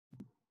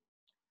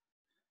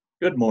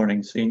Good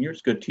morning,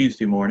 seniors. Good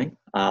Tuesday morning,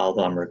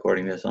 although I'm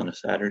recording this on a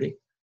Saturday.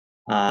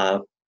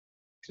 Uh,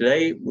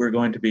 Today, we're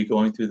going to be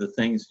going through the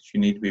things that you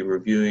need to be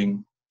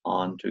reviewing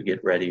on to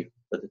get ready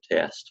for the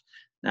test.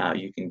 Now,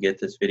 you can get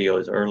this video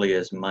as early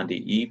as Monday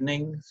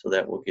evening, so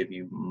that will give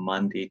you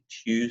Monday,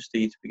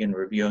 Tuesday to begin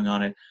reviewing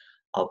on it.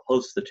 I'll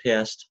post the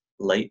test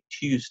late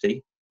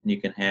Tuesday, and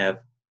you can have,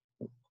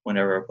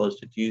 whenever I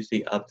post it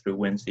Tuesday, up through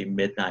Wednesday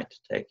midnight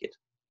to take it.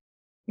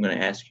 I'm going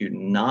to ask you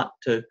not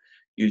to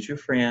use your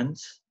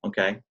friends,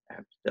 okay,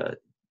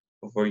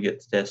 before you get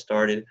the test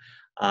started.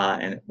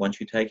 And once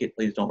you take it,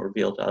 please don't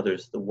reveal to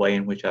others the way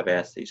in which I've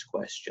asked these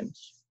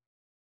questions.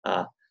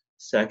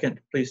 Second,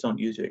 please don't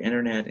use your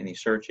internet, any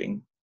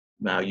searching.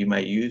 Now, you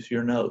may use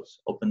your notes,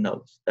 open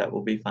notes. That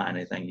will be fine,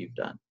 anything you've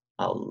done.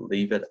 I'll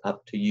leave it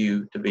up to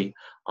you to be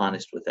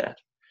honest with that.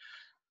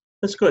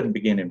 Let's go ahead and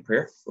begin in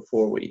prayer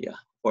before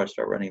I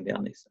start running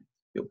down these things.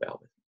 You'll bow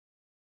with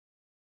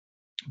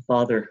me.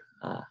 Father,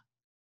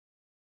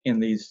 in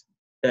these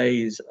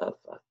days of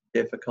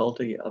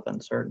difficulty, of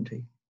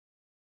uncertainty,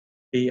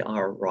 be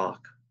our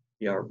rock,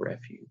 be our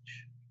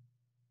refuge.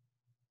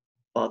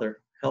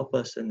 Father, help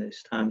us in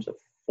these times of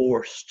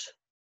forced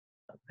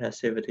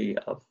passivity,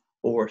 of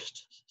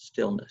forced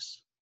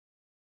stillness,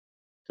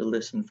 to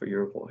listen for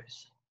your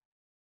voice,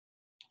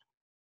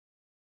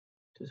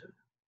 to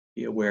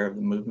be aware of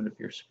the movement of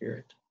your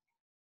Spirit.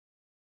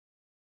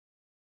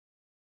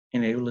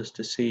 Enable us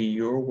to see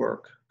your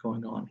work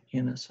going on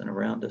in us and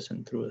around us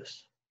and through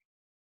us.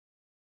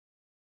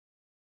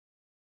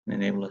 And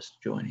enable us to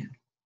join in.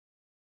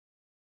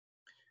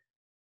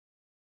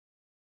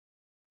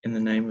 In the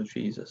name of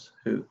Jesus,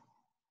 who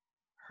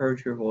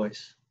heard your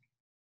voice,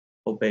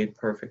 obeyed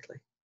perfectly,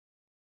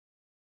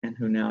 and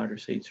who now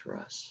intercedes for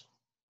us.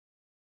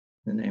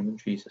 In the name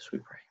of Jesus we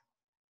pray.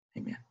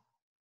 Amen.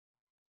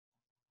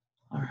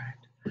 All right.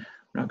 I'm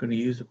not going to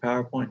use a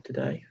PowerPoint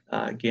today.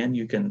 Again,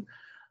 you can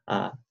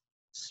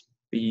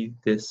speed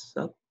this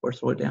up or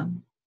slow it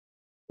down,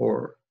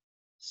 or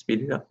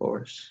speed it up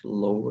or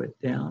slow it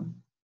down,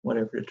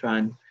 whatever, to try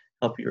and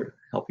help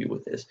you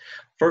with this.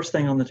 First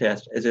thing on the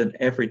test, as in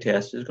every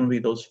test, is going to be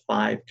those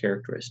 5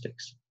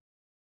 characteristics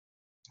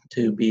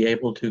to be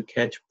able to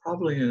catch,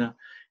 probably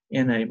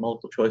in a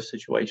multiple choice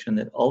situation,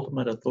 that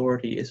ultimate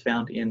authority is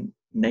found in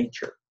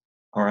nature.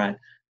 All right.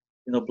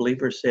 You know,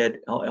 believers said,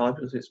 oh,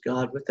 obviously it's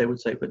God, but they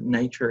would say, but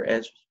nature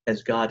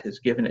as God has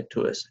given it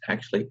to us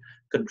actually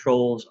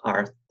controls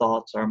our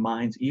thoughts, our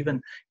minds,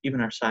 even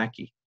our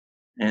psyche.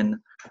 And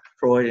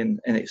Freud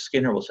and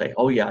Skinner will say,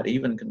 oh yeah, it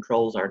even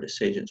controls our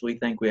decisions. We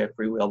think we have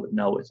free will, but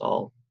no, it's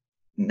all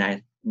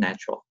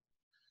natural.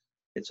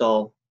 It's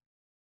all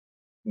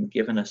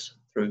given us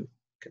through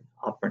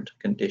operant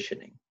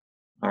conditioning.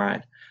 All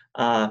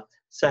right.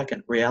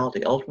 Second,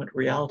 reality. Ultimate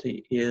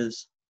reality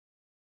is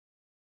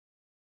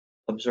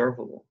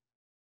observable,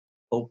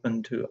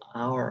 open to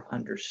our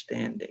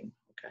understanding.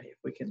 Okay, if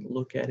we can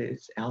look at it,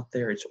 it's out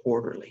there, it's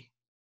orderly.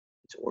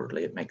 It's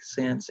orderly, it makes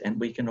sense, and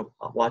we can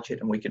watch it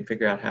and we can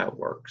figure out how it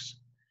works.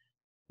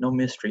 No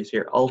mysteries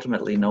here,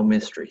 ultimately no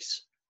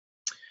mysteries.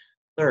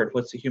 Third,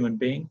 what's a human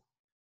being?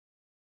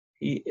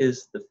 He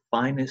is the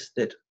finest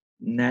that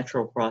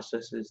natural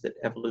processes that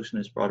evolution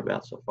has brought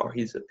about so far.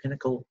 He's the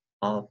pinnacle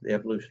of the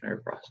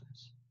evolutionary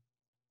process.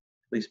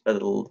 At least by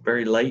the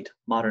very late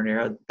modern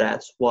era,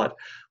 that's what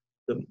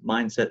the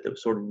mindset that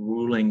was sort of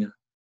ruling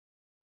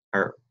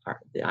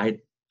the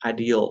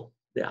ideal,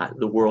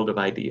 the world of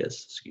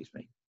ideas, excuse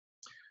me.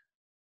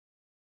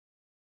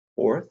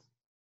 Fourth,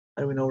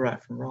 how do we know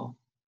right from wrong?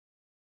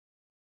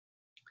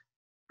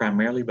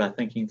 Primarily by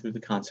thinking through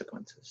the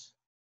consequences.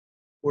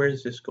 Where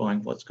is this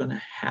going? What's going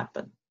to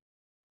happen?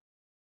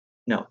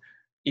 No,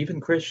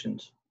 even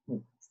Christians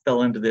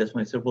fell into this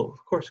when they said, well,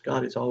 of course,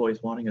 God is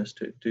always wanting us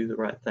to do the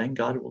right thing.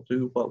 God will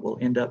do what will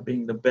end up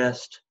being the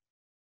best.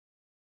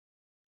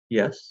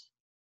 Yes.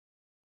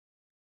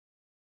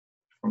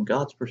 From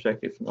God's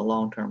perspective, from the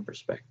long-term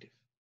perspective.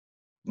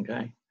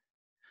 Okay?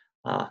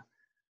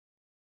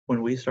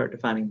 When we start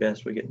defining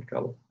best, we get into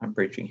trouble. I'm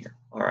preaching here.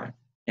 All right.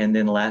 And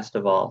then last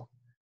of all,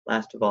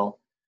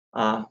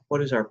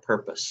 what is our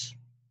purpose?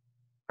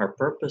 Our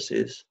purpose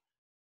is,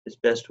 as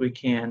best we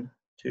can,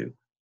 to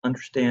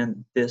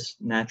understand this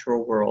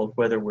natural world,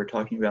 whether we're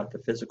talking about the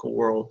physical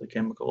world, the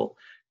chemical,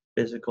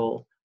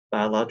 physical,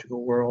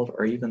 biological world,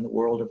 or even the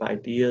world of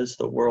ideas,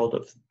 the world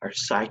of our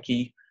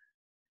psyche,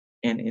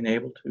 and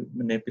enable to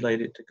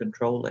manipulate it, to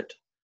control it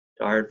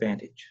to our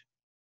advantage,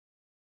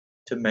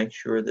 to make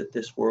sure that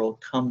this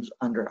world comes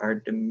under our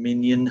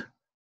dominion,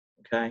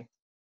 okay,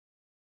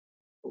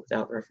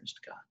 without reference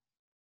to God.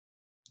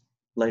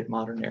 Late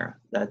modern era,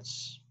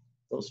 that's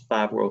those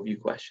 5 worldview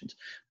questions.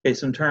 Okay,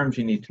 some terms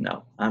you need to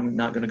know. I'm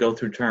not going to go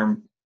through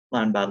term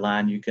line by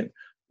line. You can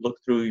look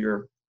through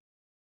your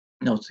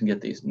notes and get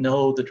these.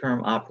 Know the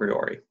term a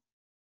priori.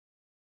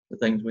 The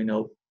things we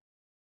know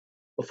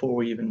before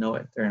we even know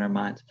it, they're in our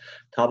minds.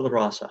 Tabula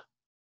rasa.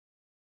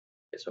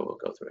 Okay, so we'll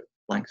go through it.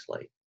 Blank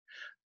slate.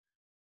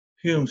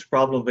 Hume's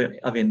problem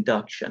of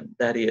induction.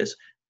 That is,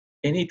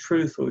 Any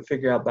truth that we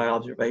figure out by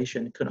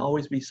observation can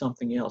always be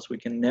something else. We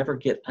can never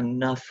get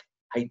enough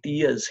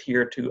ideas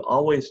here to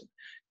always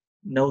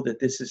know that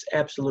this is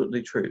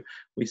absolutely true.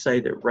 We say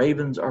that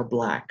ravens are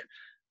black.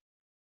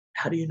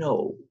 How do you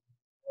know?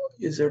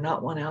 Is there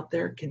not one out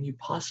there? Can you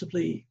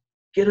possibly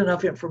get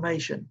enough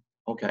information?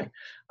 Okay.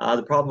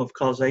 The problem of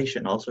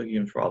causation, also a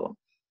human problem,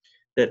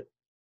 that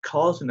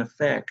cause and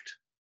effect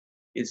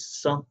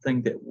is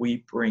something that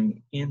we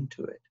bring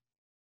into it.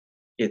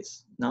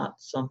 It's not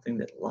something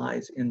that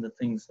lies in the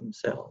things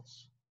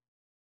themselves.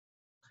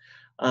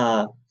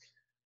 No,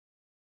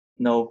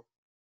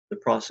 the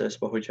process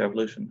by which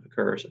evolution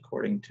occurs,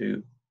 according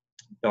to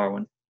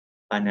Darwin,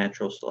 by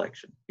natural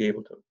selection. Be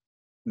able to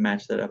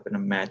match that up in a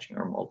matching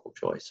or multiple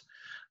choice.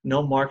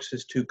 No,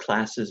 Marx's two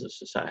classes of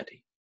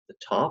society. The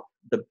top,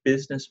 the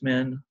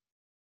businessmen,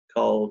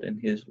 called in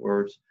his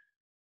words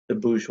the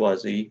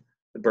bourgeoisie,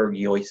 the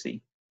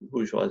bourgeoisie,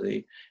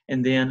 bourgeoisie,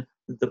 and then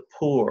the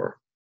poor,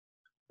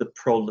 the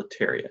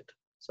proletariat.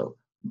 So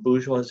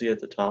bourgeoisie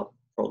at the top,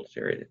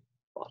 proletariat at the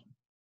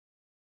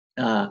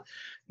bottom.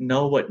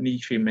 Know what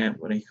Nietzsche meant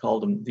when he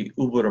called them the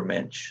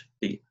Übermensch,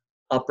 the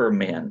upper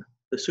man,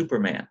 the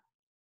Superman,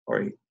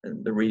 or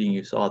in the reading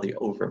you saw, the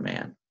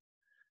Overman.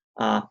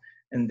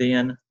 And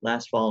then,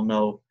 last of all,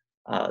 know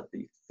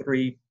the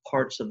three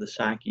parts of the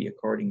psyche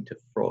according to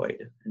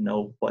Freud, and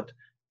know what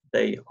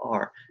they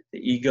are. The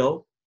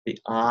ego, the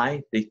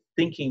I, the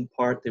thinking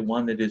part, the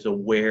one that is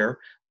aware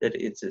that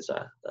it's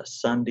a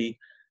Sunday,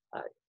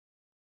 a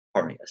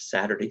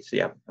Saturday.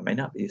 See, I may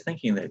not be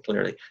thinking that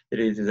clearly, that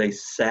it is a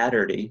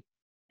Saturday,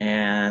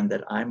 and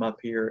that I'm up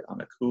here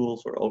on a cool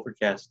sort of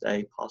overcast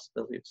day,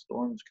 possibility of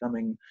storms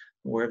coming,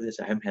 wherever this,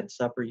 I haven't had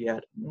supper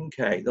yet.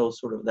 Okay, those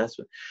sort of, that's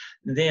what.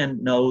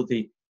 Then know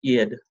the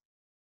id,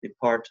 the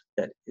part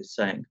that is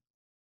saying,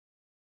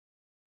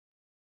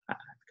 I've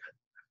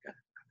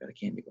got a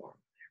candy bar over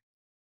there.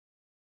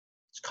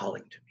 It's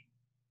calling to me.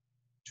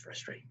 It's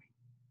frustrating me.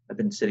 I've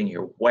been sitting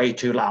here way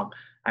too long.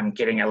 I'm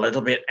getting a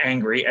little bit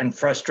angry and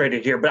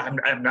frustrated here, but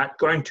I'm not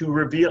going to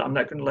reveal. I'm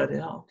not going to let it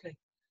out. Okay,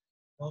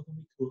 all going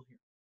to be cool here.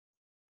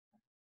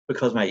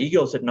 Because my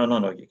ego said, no,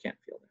 you can't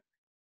feel that.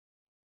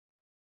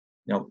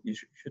 No, you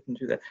shouldn't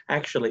do that.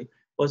 Actually,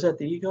 was that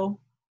the ego,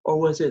 or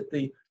was it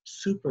the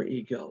super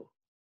ego?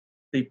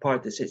 The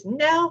part that says,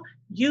 no,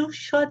 you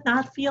should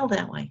not feel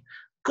that way.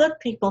 Good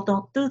people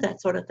don't do that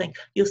sort of thing.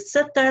 You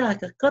sit there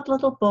like a good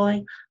little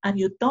boy and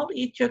you don't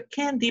eat your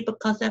candy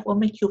because that will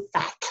make you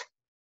fat.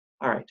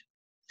 All right.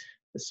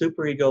 The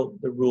superego,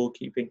 the rule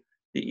keeping,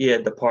 the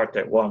id, the part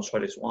that wants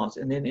what it wants,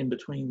 and then in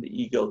between the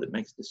ego that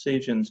makes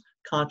decisions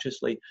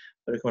consciously,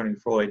 but according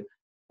to Freud,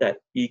 that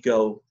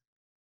ego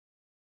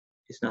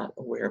is not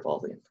aware of all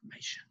the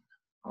information.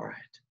 All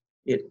right.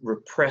 It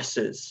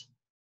represses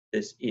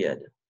this id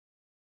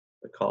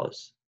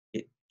because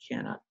it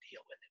cannot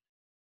deal with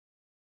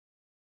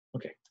it.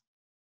 Okay,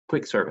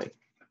 quick survey.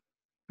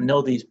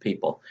 Know these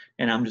people,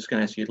 and I'm just going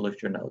to ask you to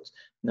lift your notes.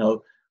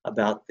 Know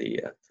about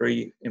the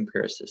three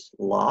empiricists: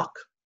 Locke,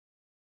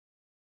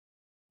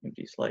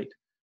 empty slate;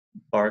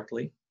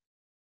 Berkeley,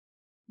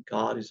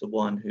 God is the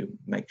one who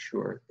makes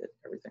sure that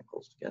everything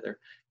holds together;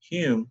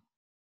 Hume,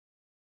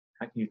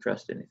 how can you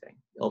trust anything?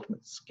 The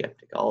ultimate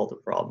skeptic, all the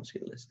problems he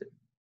listed.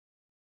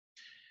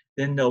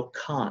 Then know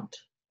Kant,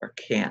 or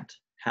Kant,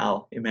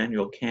 how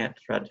Immanuel Kant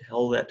tried to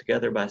hold that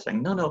together by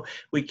saying, no,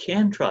 we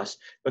can trust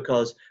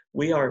because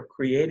we are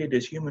created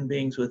as human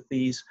beings with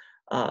these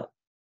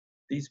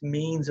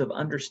means of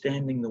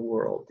understanding the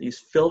world, these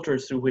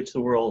filters through which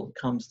the world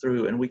comes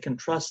through, and we can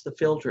trust the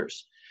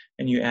filters.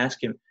 And you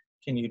ask him,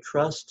 can you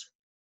trust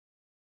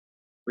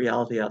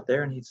reality out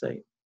there? And he'd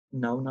say,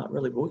 no, not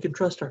really, but we can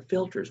trust our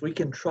filters. We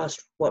can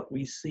trust what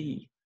we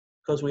see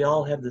because we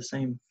all have the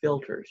same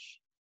filters.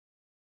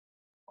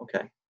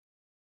 Okay,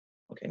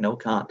 no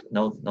Kant,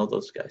 no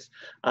those guys.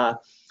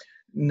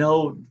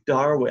 No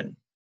Darwin.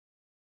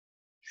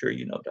 Sure,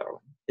 you know Darwin,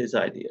 his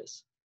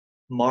ideas.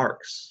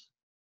 Marx,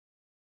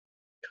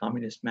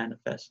 Communist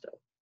Manifesto,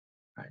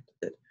 right?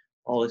 That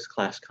all is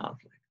class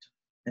conflict,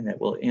 and that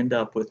will end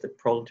up with the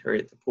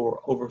proletariat, the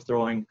poor,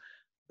 overthrowing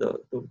the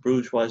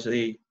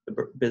bourgeoisie,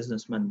 the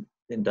businessmen,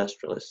 the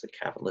industrialists, the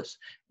capitalists,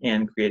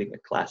 and creating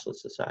a classless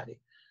society.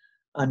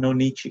 No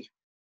Nietzsche.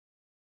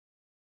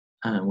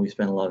 We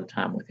spent a lot of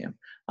time with him.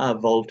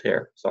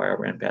 Voltaire. Sorry, I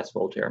ran past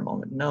Voltaire a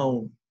moment.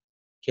 No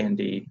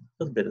Candide.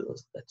 A little bit of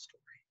that story.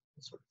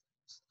 Sort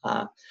of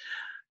things.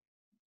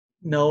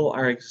 No,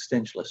 our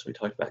existentialists. We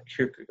talked about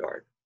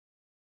Kierkegaard.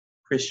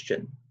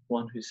 Christian,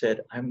 one who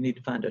said, I need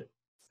to find a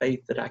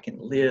faith that I can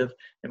live,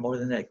 and more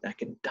than that, I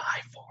can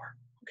die for.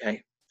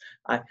 Okay,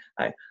 I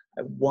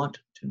want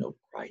to know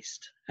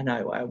Christ, and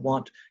I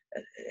want,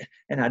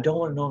 and I don't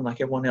want to know him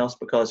like everyone else,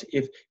 because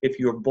if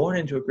you're born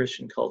into a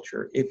Christian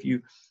culture, if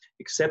you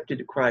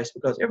accepted Christ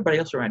because everybody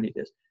else around you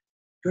does,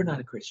 you're not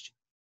a Christian.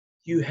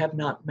 You have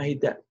not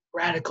made that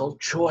radical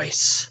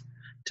choice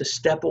to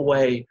step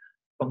away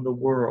from the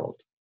world.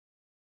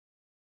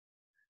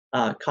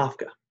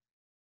 Kafka,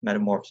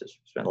 Metamorphosis,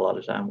 spent a lot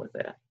of time with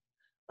that.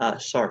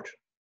 Sartre,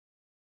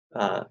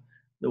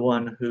 the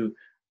one who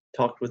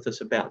talked with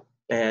us about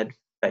bad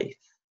faith.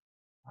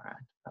 All right.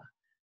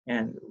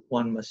 And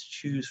one must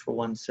choose for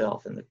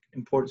oneself and the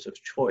importance of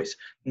choice,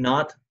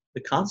 not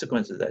the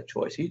consequences of that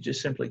choice. You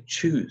just simply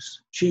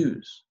choose.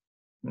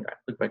 All right,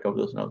 look back over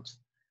those notes.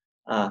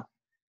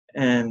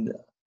 And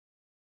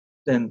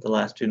then the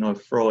last two know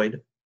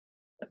Freud,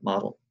 that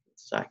model,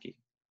 psyche,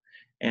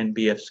 and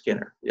B.F.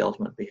 Skinner, the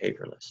ultimate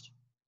behavioralist.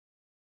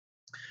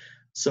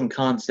 Some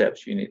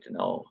concepts you need to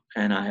know,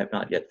 and I have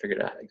not yet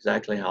figured out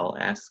exactly how I'll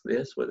ask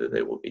this, whether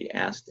they will be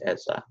asked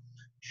as a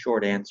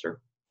short answer,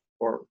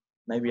 or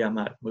maybe I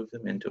might move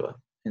them into a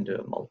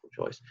multiple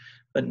choice.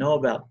 But know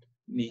about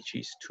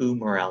Nietzsche's two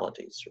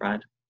moralities,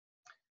 right?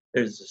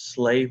 There's the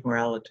slave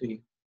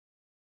morality,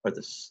 or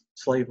the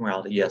slave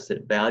morality, yes,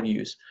 that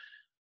values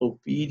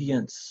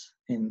obedience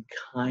and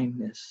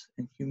kindness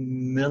and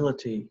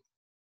humility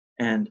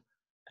and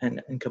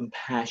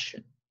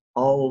compassion,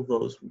 all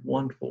those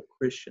wonderful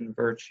Christian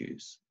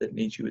virtues that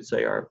Nietzsche would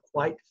say are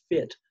quite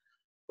fit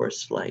for a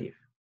slave,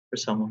 for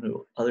someone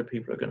who other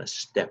people are going to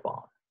step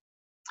on.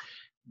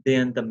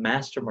 Then the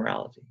master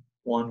morality,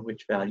 one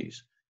which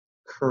values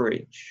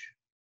courage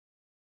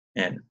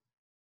and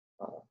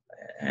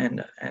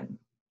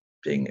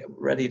being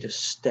ready to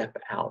step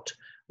out,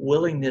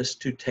 willingness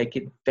to take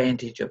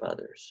advantage of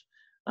others,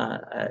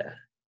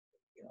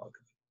 you know,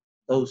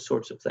 those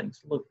sorts of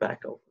things. Look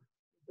back over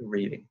the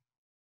reading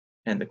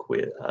and the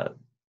quiz.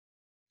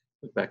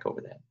 Look back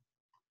over that.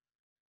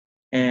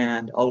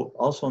 And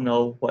also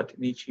know what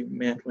Nietzsche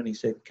meant when he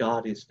said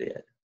God is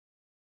dead.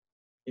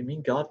 You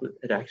mean God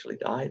had actually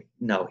died?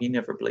 No, he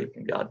never believed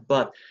in God.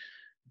 But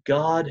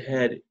God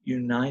had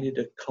united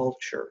a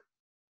culture,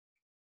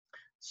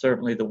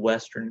 certainly the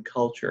Western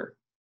culture,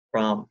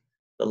 from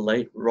the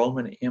late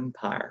Roman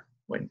Empire,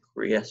 when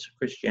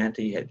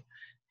Christianity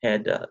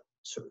had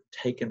sort of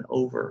taken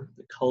over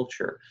the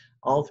culture,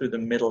 all through the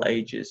Middle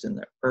Ages and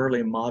the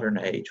early modern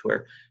age,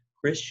 where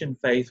Christian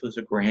faith was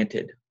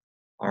granted.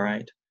 All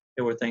right,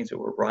 there were things that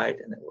were right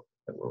and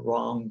that were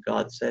wrong.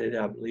 God said it,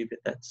 I believe it,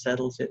 that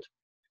settles it.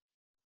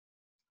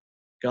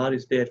 God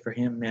is dead for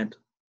him meant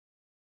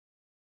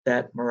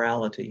that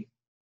morality,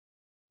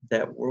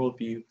 that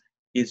worldview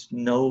is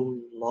no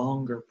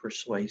longer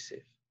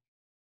persuasive.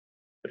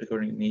 But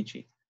according to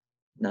Nietzsche,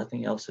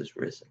 nothing else has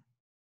risen.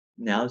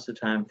 Now is the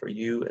time for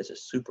you as a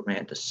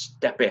Superman to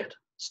step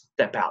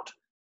out,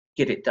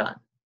 get it done.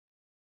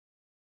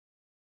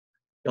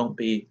 Don't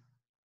be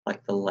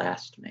like the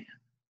last man,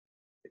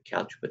 the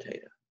couch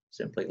potato,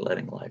 simply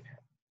letting life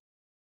happen.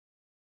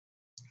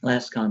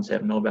 Last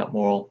concept, know about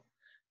moral.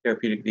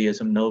 Therapeutic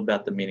deism, know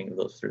about the meaning of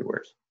those three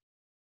words.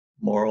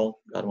 Moral,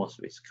 God wants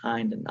to be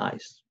kind and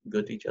nice,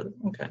 good to each other.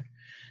 Okay.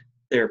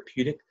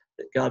 Therapeutic,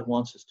 that God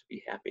wants us to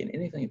be happy, and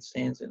anything that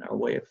stands in our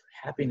way of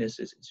happiness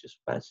is just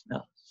by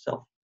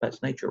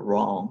its nature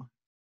wrong,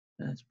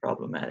 and that's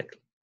problematic.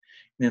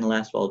 And then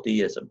last of all,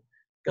 deism.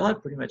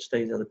 God pretty much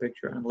stays out of the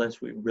picture unless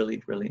we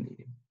really, really need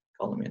him.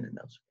 Call him in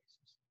those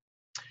cases.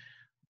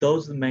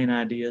 Those are the main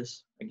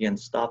ideas. Again,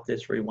 stop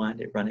this,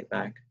 rewind it, run it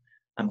back.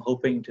 I'm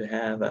hoping to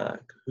have a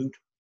Kahoot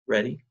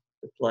ready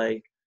to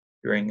play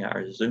during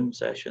our Zoom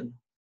session.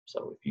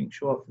 So if you can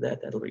show up for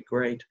that, that'll be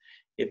great.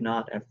 If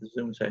not, after the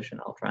Zoom session,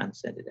 I'll try and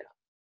send it out.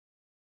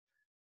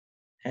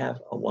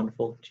 Have a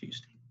wonderful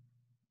Tuesday.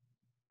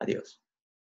 Adios.